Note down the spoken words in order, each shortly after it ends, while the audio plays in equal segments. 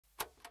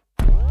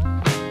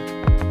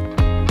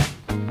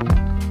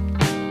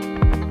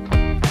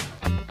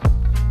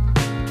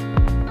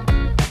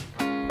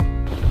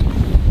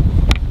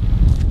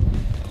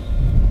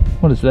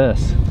What is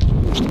this?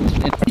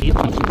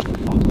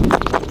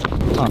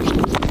 Oh,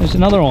 there's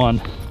another one.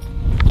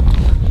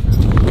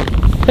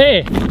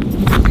 Hey!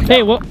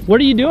 Hey, what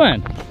are you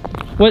doing?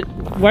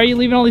 Why are you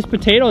leaving all these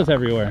potatoes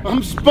everywhere?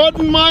 I'm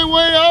spudding my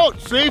way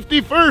out.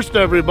 Safety first,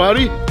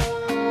 everybody.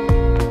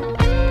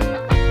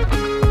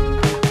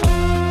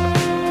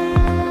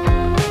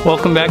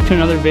 Welcome back to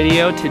another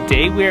video.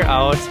 Today we're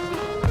out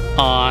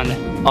on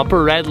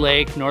Upper Red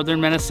Lake,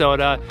 northern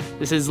Minnesota.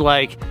 This is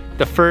like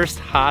the first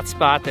hot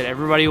spot that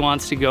everybody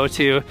wants to go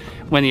to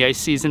when the ice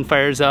season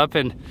fires up,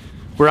 and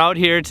we're out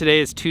here. Today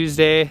is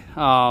Tuesday,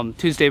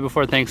 Tuesday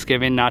before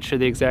Thanksgiving, not sure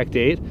the exact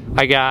date.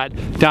 I got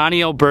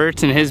Donnie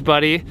O'Burt and his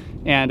buddy,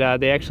 and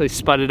they actually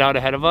spudded out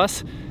ahead of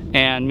us,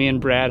 and me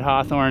and Brad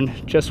Hawthorne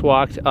just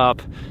walked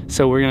up,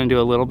 so we're gonna do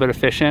a little bit of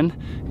fishing,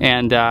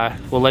 and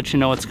we'll let you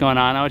know what's going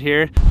on out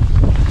here.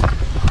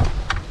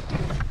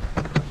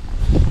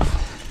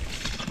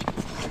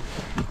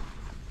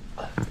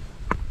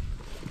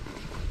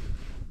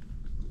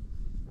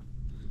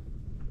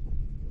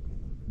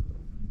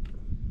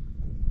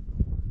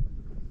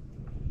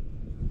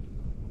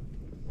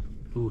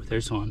 Ooh,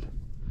 there's one.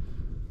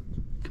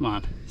 Come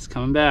on, he's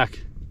coming back.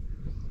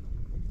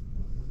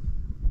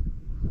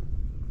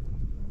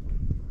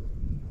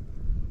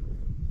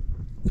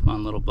 Come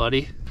on, little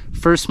buddy.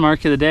 First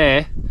mark of the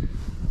day.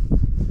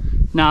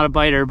 Not a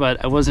biter,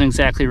 but I wasn't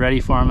exactly ready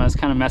for him. I was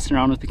kind of messing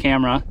around with the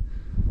camera.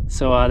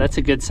 So that's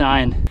a good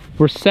sign.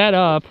 We're set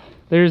up.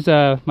 There's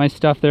my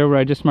stuff there where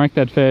I just marked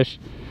that fish.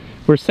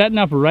 We're setting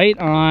up right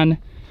on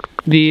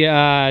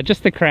the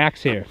just the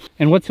cracks here.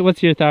 And what's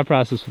your thought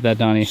process with that,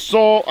 Donnie?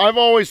 So I've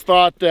always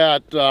thought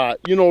that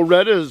you know,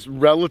 red is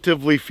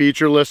relatively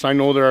featureless. I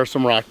know there are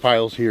some rock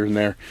piles here and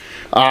there,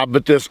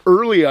 but this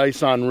early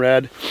ice on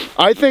red,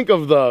 I think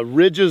of the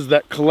ridges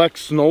that collect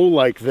snow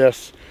like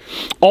this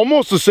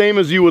almost the same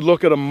as you would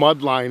look at a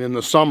mud line in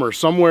the summer,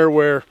 somewhere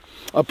where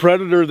a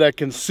predator that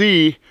can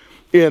see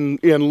in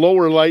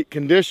lower light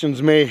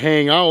conditions may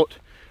hang out,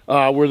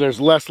 where there's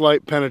less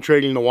light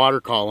penetrating the water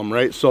column,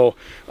 right? So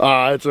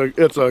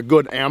it's a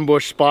good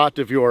ambush spot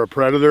if you're a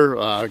predator,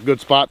 a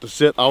good spot to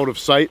sit out of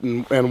sight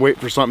and wait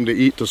for something to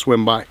eat to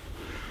swim by.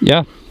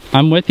 Yeah,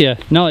 I'm with you.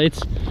 No, it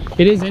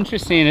is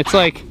interesting. It's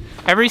like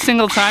every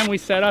single time we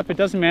set up, it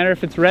doesn't matter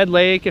if it's Red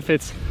Lake, if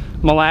it's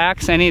Mille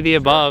Lacs, any of the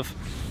above.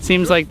 It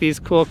seems like these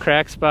cool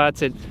crack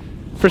spots,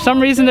 for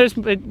some reason there's,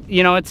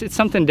 you know, it's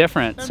something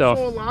different. And so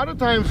a lot of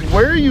times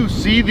where you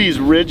see these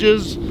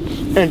ridges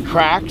and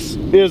cracks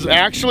is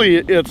actually,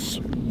 it's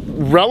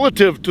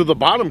relative to the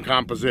bottom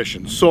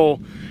composition. So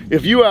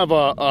if you have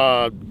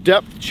a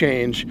depth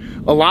change,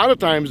 a lot of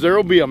times there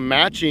will be a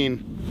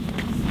matching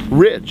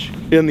ridge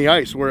in the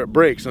ice where it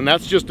breaks, and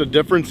that's just a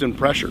difference in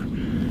pressure.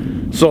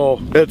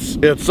 So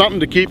it's something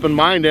to keep in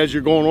mind as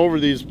you're going over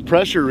these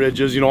pressure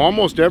ridges. You know,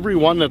 almost every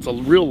one that's a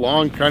real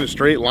long kind of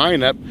straight line,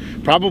 that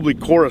probably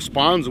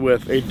corresponds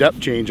with a depth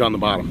change on the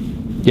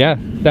bottom. Yeah,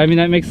 I mean,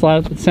 that makes a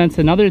lot of sense.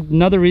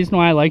 Another reason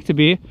why I like to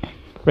be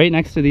right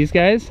next to these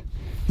guys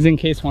is in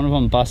case one of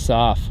them busts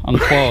off. I'm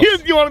close.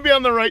 You want to be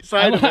on the right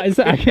side of it.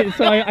 So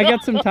I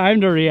got some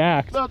time to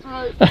react. That's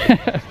right.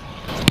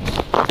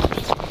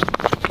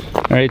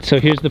 All right,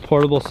 so here's the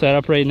portable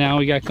setup right now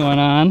we got going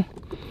on.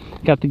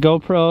 Got the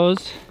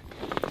GoPros,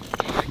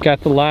 got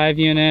the live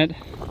unit,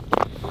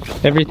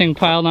 everything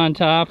piled on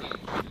top.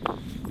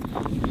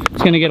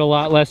 It's gonna get a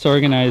lot less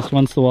organized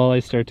once the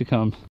walleyes start to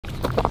come.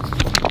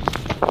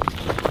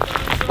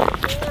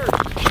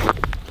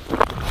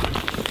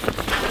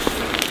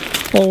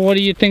 Well, what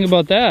do you think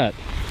about that?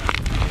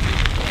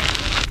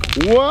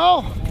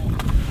 Well,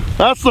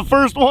 that's the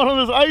first one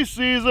of this ice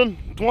season,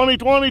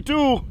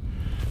 2022.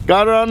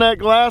 Got her on that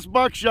glass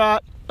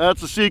buckshot.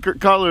 That's a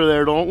secret color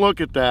there, don't look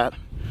at that.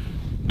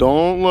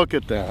 Don't look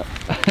at that.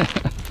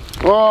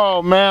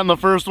 Oh man, the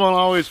first one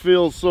always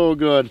feels so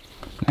good.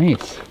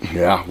 Nice.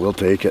 Yeah, we'll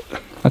take it.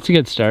 That's a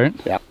good start.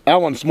 Yeah,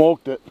 that one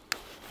smoked it.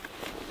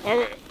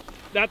 Oh,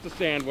 that's a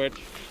sandwich.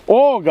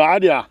 Oh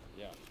God, yeah.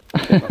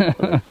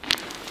 Yeah.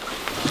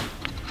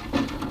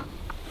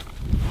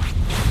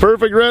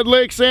 Perfect Red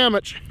Lake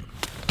sandwich.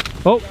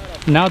 Oh,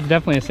 now it's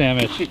definitely a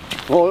sandwich.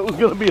 Well, it was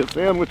gonna be a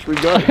sandwich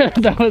regardless.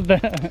 That was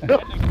that.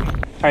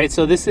 All right,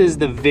 so this is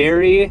the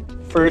very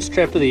first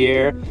trip of the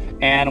year,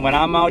 and when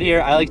I'm out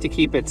here, I like to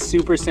keep it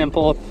super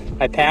simple.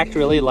 I packed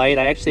really light.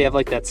 I actually have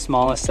like that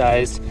smallest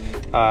sized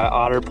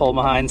otter pull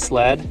behind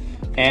sled,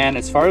 and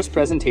as far as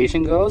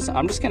presentation goes,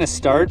 I'm just gonna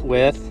start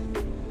with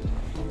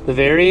the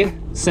very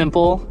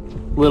simple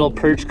little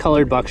perch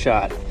colored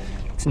buckshot.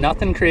 It's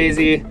nothing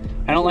crazy.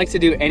 I don't like to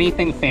do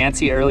anything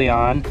fancy early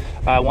on.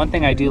 One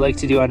thing I do like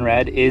to do on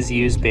red is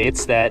use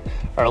baits that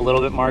are a little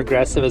bit more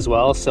aggressive as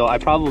well, so I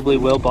probably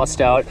will bust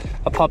out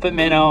a puppet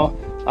minnow,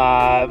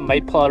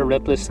 might pull out a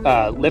lipless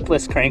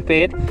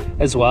crankbait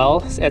as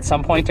well at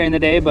some point during the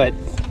day, but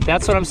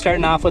that's what I'm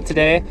starting off with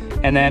today,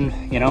 and then,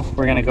 you know,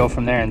 we're gonna go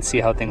from there and see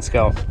how things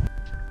go.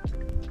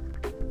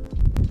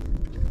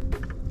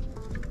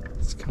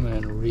 It's coming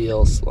in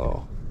real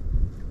slow,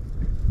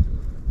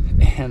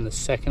 and the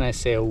second I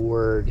say a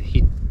word,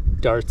 he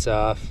darts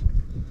off.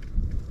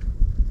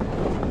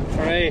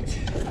 right.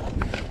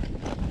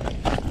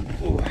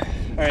 Ooh.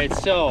 All right,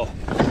 so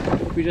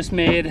we just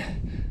made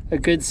a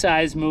good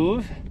size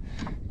move,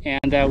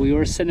 and we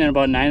were sitting at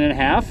about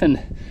 9.5,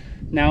 and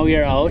now we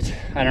are out.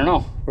 I don't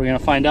know, we're gonna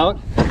find out.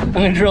 I'm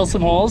gonna drill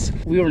some holes.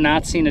 We were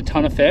not seeing a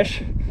ton of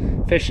fish.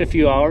 Fished a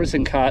few hours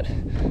and caught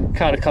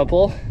a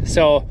couple.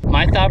 So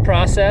my thought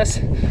process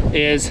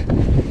is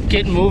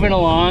get moving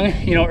along.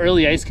 You know,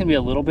 early ice can be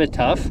a little bit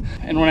tough.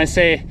 And when I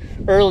say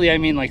early, I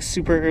mean like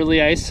super early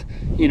ice.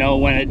 You know,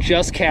 when it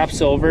just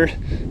caps over,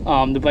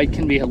 the bite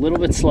can be a little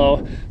bit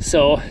slow.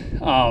 So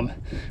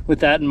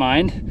with that in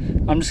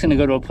mind, I'm just gonna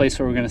go to a place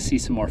where we're gonna see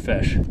some more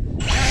fish.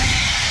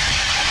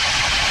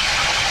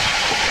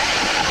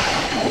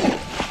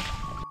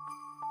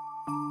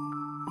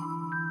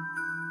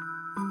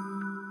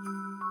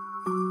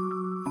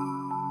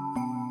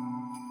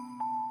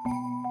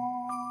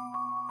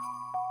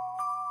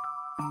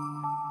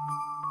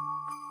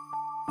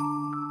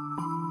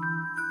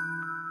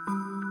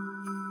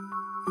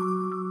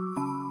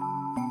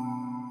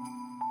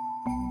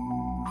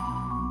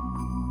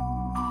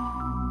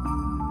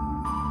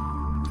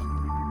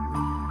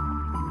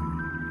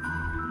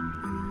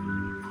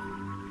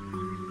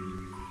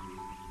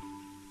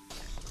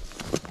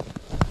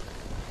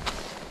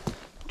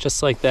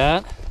 Just like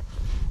that,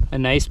 a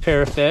nice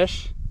pair of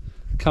fish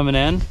coming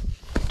in,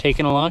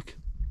 taking a look,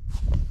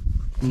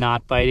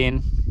 not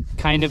biting,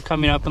 kind of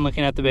coming up and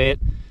looking at the bait.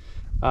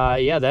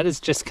 Yeah, that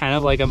is just kind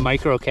of like a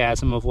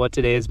microcosm of what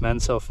today has been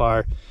so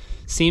far.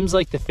 Seems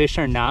like the fish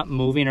are not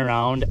moving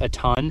around a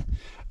ton.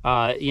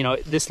 You know,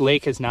 this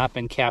lake has not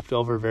been capped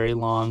over very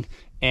long,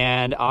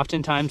 and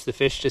oftentimes the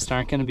fish just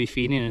aren't going to be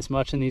feeding as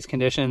much in these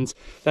conditions.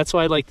 That's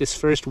why like this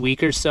first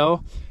week or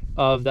so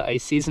of the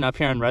ice season up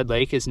here on Red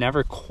Lake is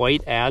never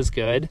quite as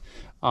good.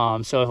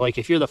 So like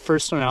if you're the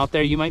first one out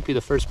there, you might be the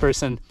first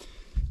person,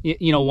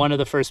 you know, one of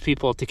the first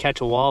people to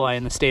catch a walleye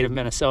in the state of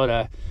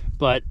Minnesota.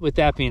 But with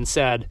that being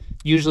said,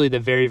 usually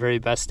the very, very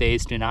best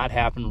days do not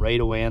happen right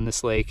away on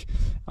this lake.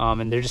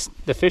 And they're just,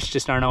 the fish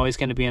just aren't always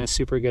going to be in a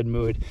super good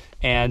mood.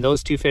 And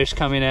those two fish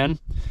coming in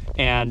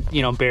and,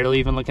 you know, barely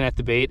even looking at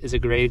the bait is a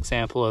great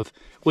example of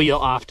what you'll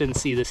often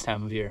see this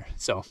time of year.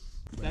 So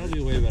that'll be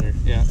way better.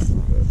 Yeah.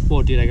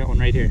 Whoa, dude, I got one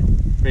right here.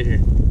 Right here.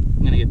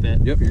 I'm gonna get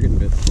bit. Yep, you're getting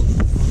bit.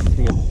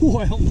 Oh,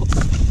 I almost.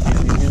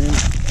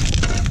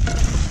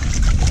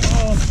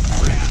 Oh,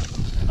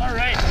 crap. All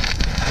right.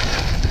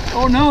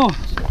 Oh no.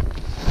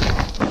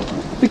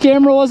 The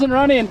camera wasn't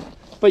running,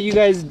 but you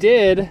guys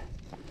did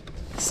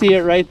see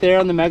it right there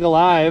on the Mega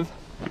Live.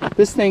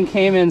 This thing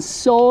came in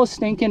so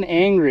stinking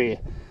angry.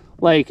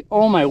 Like,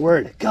 oh my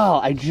word.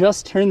 God, I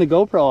just turned the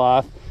GoPro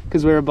off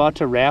because we were about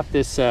to wrap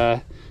this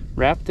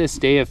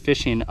day of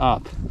fishing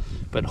up.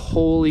 But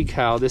holy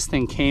cow, this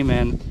thing came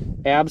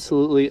in,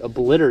 absolutely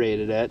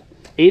obliterated it.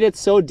 Ate it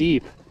so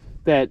deep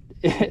that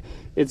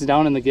it's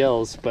down in the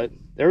gills. But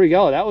there we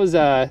go. That was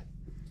God,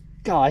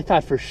 I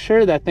thought for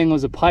sure that thing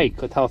was a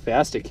pike with how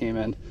fast it came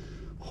in.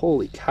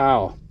 Holy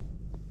cow.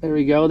 There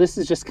we go. This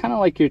is just kind of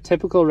like your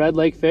typical Red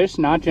Lake fish,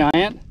 not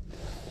giant,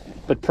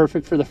 but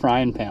perfect for the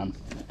frying pan.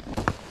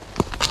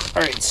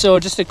 All right, so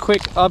just a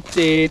quick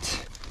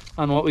update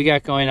on what we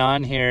got going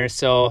on here.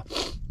 So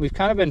we've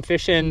kind of been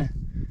fishing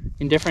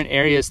in different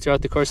areas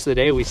throughout the course of the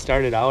day. We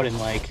started out in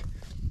like,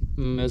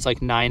 it was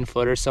like 9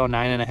 foot or so,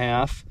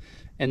 9.5.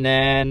 And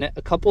then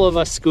a couple of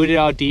us scooted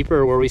out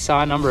deeper where we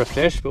saw a number of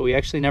fish, but we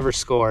actually never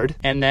scored.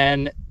 And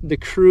then the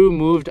crew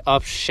moved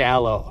up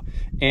shallow.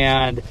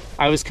 And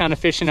I was kind of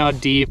fishing out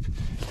deep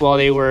while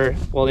they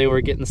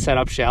were getting set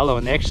up shallow.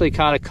 And they actually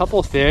caught a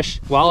couple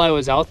fish while I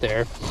was out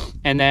there.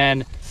 And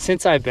then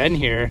since I've been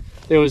here,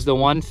 there was the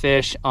one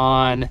fish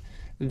on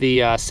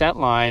the set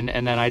line,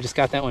 and then I just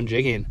got that one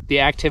jigging. The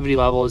activity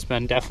level has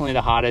been definitely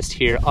the hottest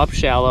here up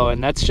shallow,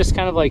 and that's just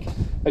kind of like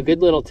a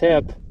good little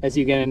tip as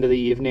you get into the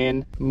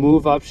evening.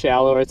 Move up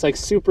shallow. It's like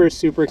super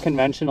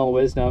conventional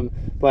wisdom,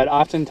 but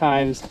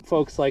oftentimes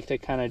folks like to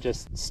kind of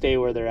just stay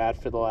where they're at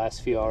for the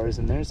last few hours.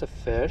 And there's a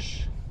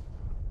fish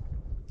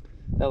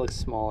that looks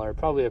smaller,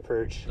 probably a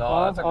perch.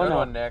 No, that's a good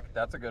one, Nick.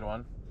 That's a good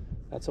one.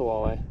 That's a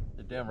walleye.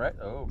 You're damn right.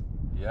 Oh,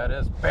 yeah, it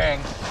is. Bang.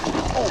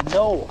 Oh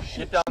no.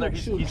 Get down there.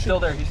 He's still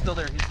there. He's still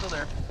there. He's still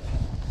there.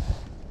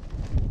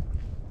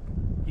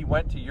 He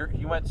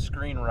went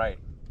screen right.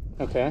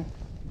 Okay.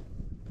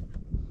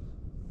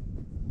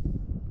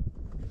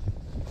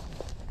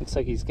 Looks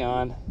like he's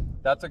gone.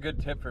 That's a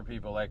good tip for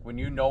people. Like when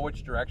you know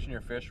which direction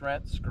your fish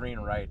went, screen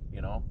right,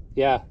 you know?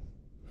 Yeah.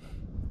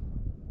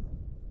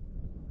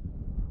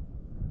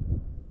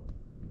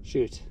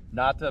 Shoot.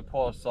 Not to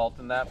pull a salt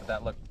in that, but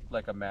that looked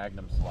like a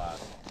magnum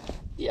slot.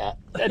 Yeah,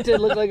 that did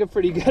look like a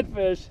pretty good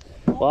fish.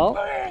 Well,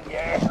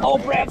 yeah. Oh,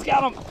 Brad's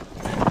got him.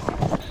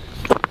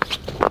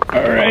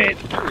 All right.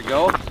 There we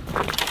go.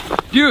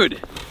 Dude,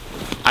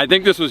 I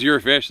think this was your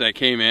fish that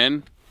came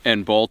in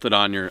and bolted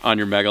on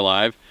your Mega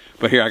Live.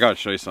 But here, I gotta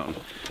show you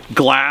something.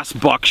 Glass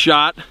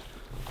buckshot.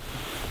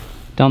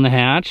 Down the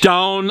hatch?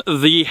 Down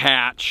the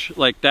hatch.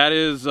 Like that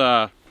is,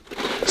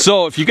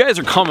 so if you guys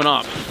are coming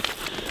up,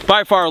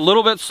 by far a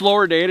little bit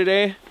slower day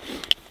today,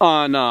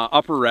 on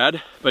upper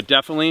red, but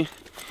definitely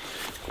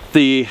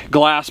the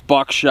glass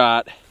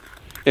buckshot.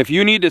 If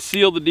you need to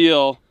seal the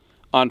deal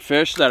on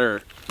fish that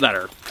are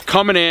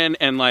coming in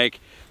and like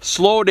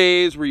slow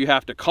days where you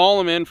have to call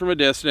them in from a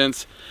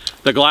distance,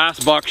 the glass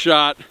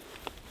buckshot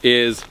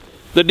is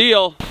the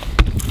deal.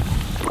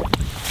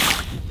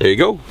 There you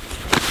go.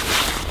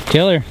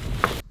 Killer.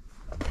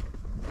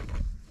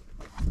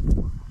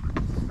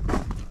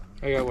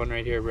 I got one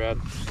right here, Brad.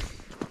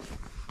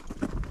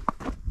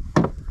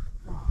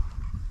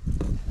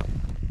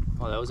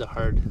 Oh, that was a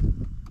hard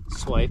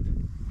swipe.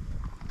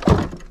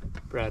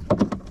 Brad.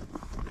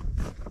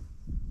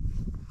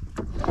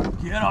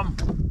 Get him.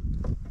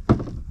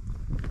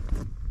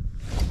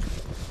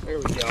 There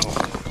we go.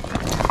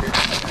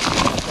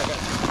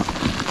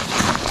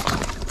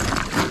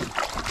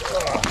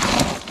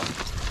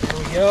 There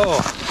we go.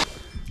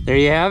 There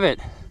you have it.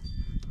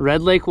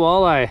 Red Lake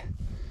walleye.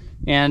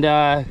 And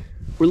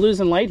we're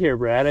losing light here,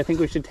 Brad. I think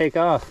we should take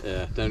off.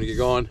 Yeah, time to get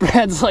going.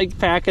 Brad's like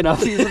packing up.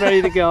 He's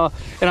ready to go.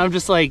 And I'm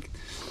just like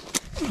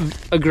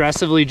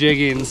aggressively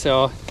jigging.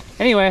 So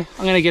anyway,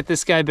 I'm going to get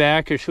this guy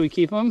back, or should we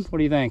keep him? What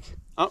do you think?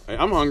 Oh,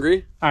 I'm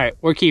hungry. All right,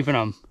 we're keeping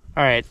him.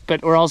 All right,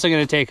 but we're also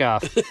going to take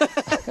off.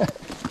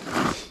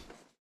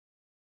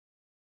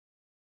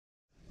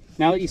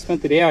 Now that you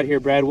spent the day out here,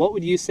 Brad, what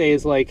would you say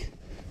is like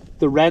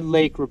the Red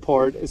Lake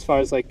report as far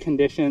as like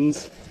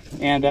conditions?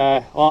 And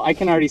well, I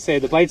can already say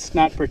the bite's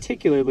not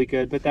particularly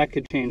good, but that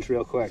could change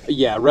real quick.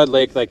 Yeah, Red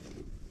Lake, like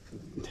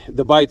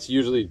the bite's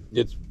usually,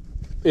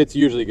 it's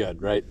usually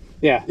good, right?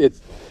 Yeah. It's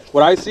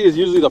what I see is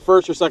usually the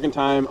first or second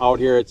time out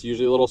here, it's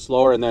usually a little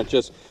slower, and then it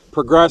just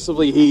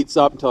progressively heats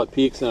up until it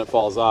peaks and it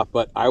falls off.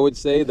 But I would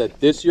say that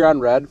this year on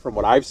red, from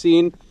what I've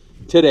seen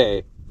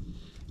today,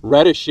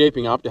 red is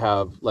shaping up to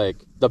have like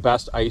the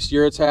best ice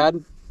year it's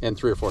had in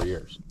 3 or 4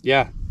 years.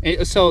 Yeah.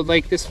 So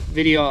like this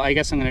video, I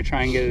guess I'm going to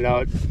try and get it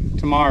out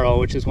tomorrow,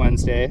 which is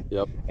Wednesday.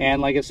 Yep.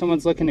 And like if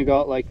someone's looking to go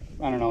out like,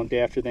 I don't know, day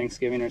after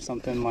Thanksgiving or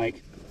something,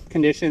 like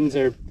conditions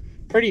are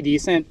pretty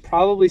decent,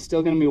 probably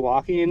still going to be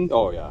walking.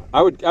 Oh yeah.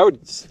 I would,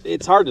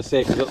 it's hard to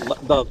say because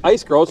the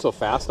ice grows so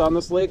fast on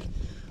this lake.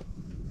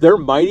 There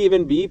might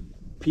even be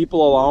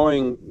people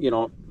allowing, you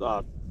know,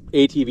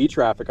 ATV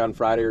traffic on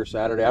Friday or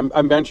Saturday.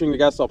 I'm venturing to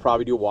guess they'll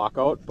probably do a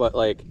walkout, but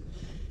like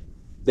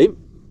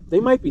they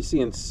might be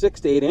seeing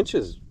 6 to 8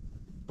 inches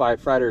by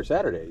Friday or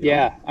Saturday.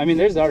 Yeah, know? I mean,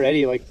 there's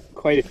already like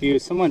quite a few.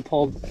 Someone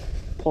pulled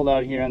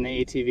out here on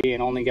the ATV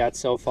and only got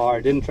so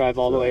far, didn't drive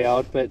all the way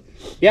out. But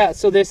yeah,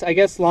 so this, I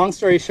guess, long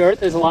story short,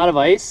 there's a lot of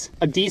ice,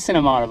 a decent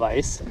amount of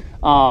ice.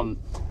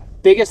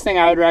 Biggest thing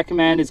I would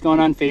recommend is going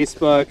on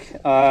Facebook.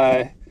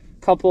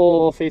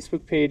 Couple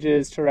Facebook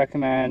pages to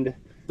recommend.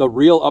 The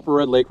Real Upper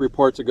Red Lake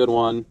Report's a good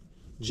one.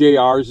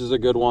 JR's is a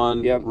good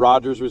one. Yep.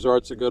 Rogers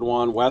Resort's a good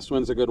one.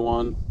 Westwind's a good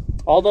one.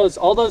 All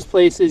those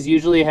places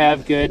usually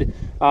have good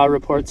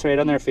reports right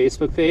on their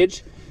Facebook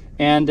page.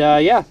 And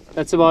yeah,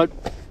 that's about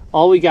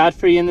all we got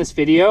for you in this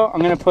video.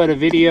 I'm gonna put a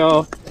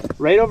video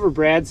right over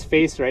Brad's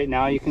face right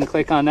now. You can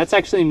click on, that's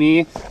actually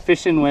me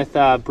fishing with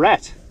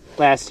Brett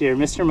last year,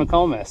 Mr.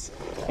 McComas.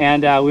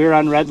 And we were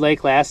on Red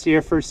Lake last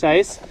year, first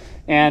ice.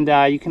 And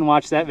you can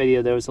watch that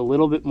video. There was a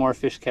little bit more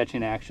fish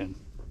catching action.